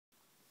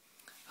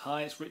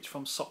Hi, it's Rich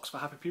from Socks for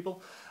Happy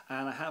People,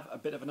 and I have a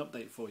bit of an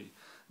update for you.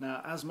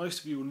 Now, as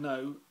most of you will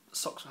know,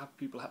 Socks for Happy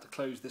People had to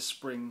close this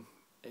spring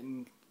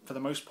for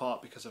the most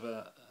part because of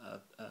an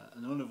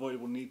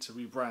unavoidable need to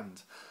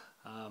rebrand.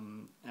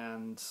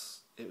 And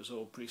it was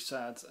all pretty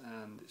sad,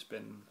 and it's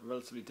been a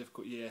relatively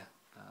difficult year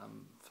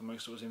for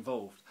most of us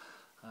involved.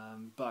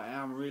 But I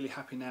am really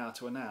happy now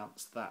to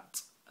announce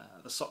that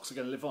the socks are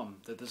going to live on.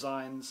 The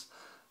designs,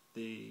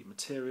 the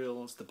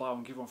materials, the buy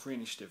one give one free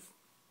initiative.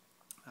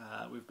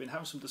 We've been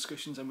having some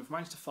discussions, and we've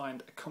managed to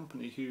find a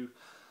company who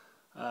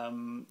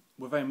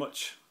were very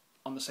much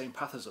on the same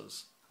path as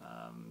us,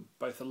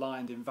 both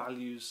aligned in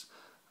values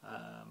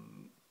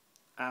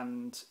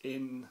and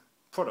in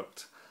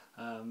product.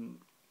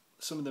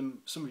 Some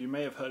of you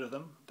may have heard of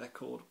them. They're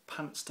called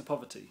Pants to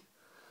Poverty,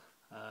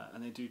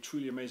 and they do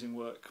truly amazing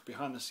work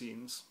behind the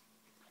scenes,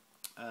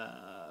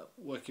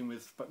 working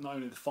with not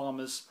only the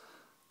farmers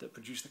that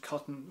produce the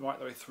cotton right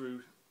the way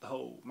through the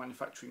whole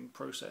manufacturing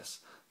process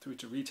through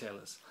to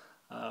retailers.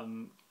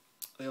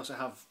 They also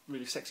have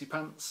really sexy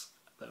pants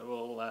that are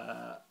all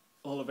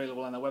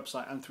available on their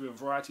website and through a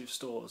variety of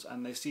stores,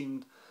 and they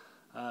seemed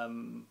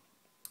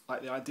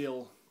like the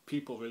ideal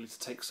people really to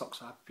take Socks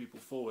for Happy People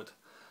forward.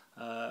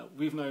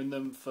 We've known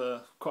them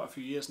for quite a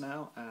few years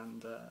now,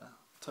 and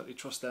totally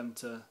trust them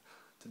to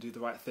do the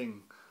right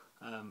thing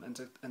and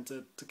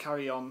to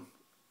carry on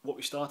what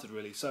we started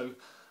really. So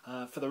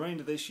for the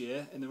remainder of this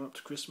year, in the run up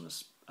to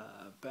Christmas,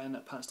 Ben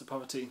at Pants to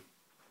Poverty,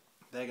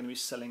 they're going to be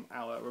selling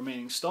our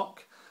remaining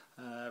stock,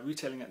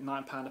 retailing at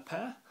 £9 a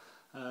pair,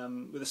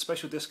 with a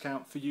special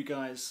discount for you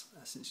guys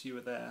since you were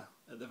there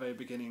at the very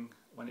beginning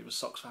when it was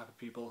Socks for Happy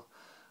People.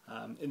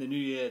 In the new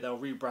year they'll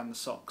rebrand the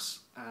socks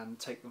and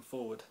take them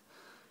forward.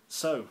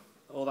 So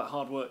all that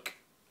hard work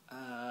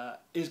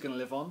is going to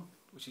live on,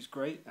 which is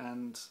great,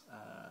 and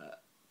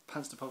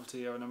Pants to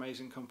Poverty are an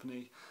amazing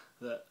company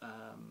that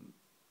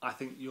I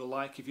think you'll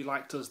like. If you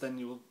liked us, then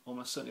you'll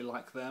almost certainly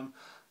like them.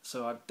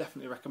 So I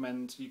definitely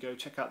recommend you go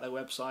check out their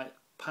website,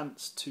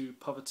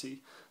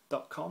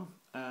 pantstopoverty.com,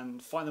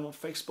 and find them on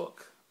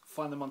Facebook,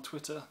 find them on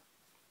Twitter,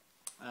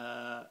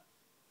 and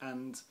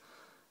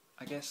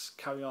I guess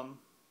carry on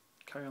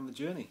the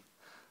journey.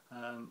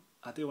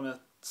 I do want to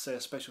say a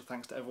special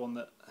thanks to everyone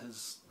that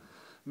has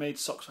made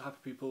Socks for Happy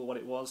People what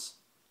it was.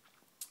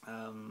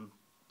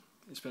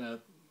 It's been a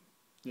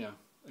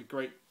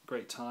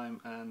great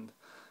time, and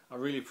I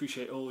really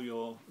appreciate all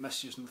your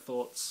messages and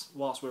thoughts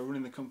whilst we were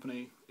running the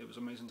company. It was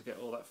amazing to get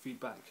all that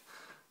feedback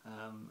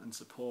and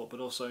support,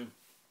 but also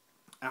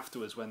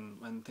afterwards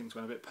when things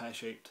went a bit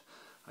pear-shaped,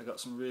 I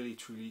got some really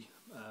truly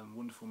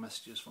wonderful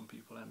messages from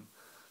people, and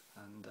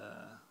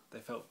they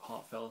felt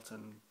heartfelt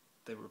and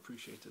they were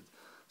appreciated.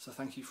 So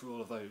thank you for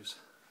all of those.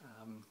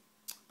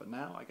 But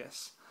now I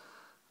guess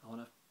I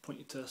want to point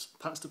you to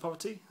Pants to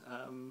Poverty.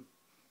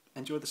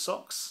 Enjoy the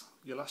socks,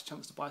 your last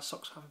chance to buy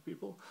Socks for Happy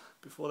People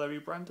before they're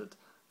rebranded,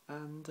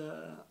 and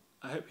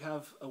I hope you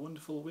have a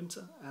wonderful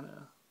winter and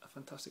a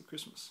fantastic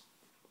Christmas.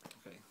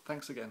 Okay,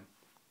 thanks again.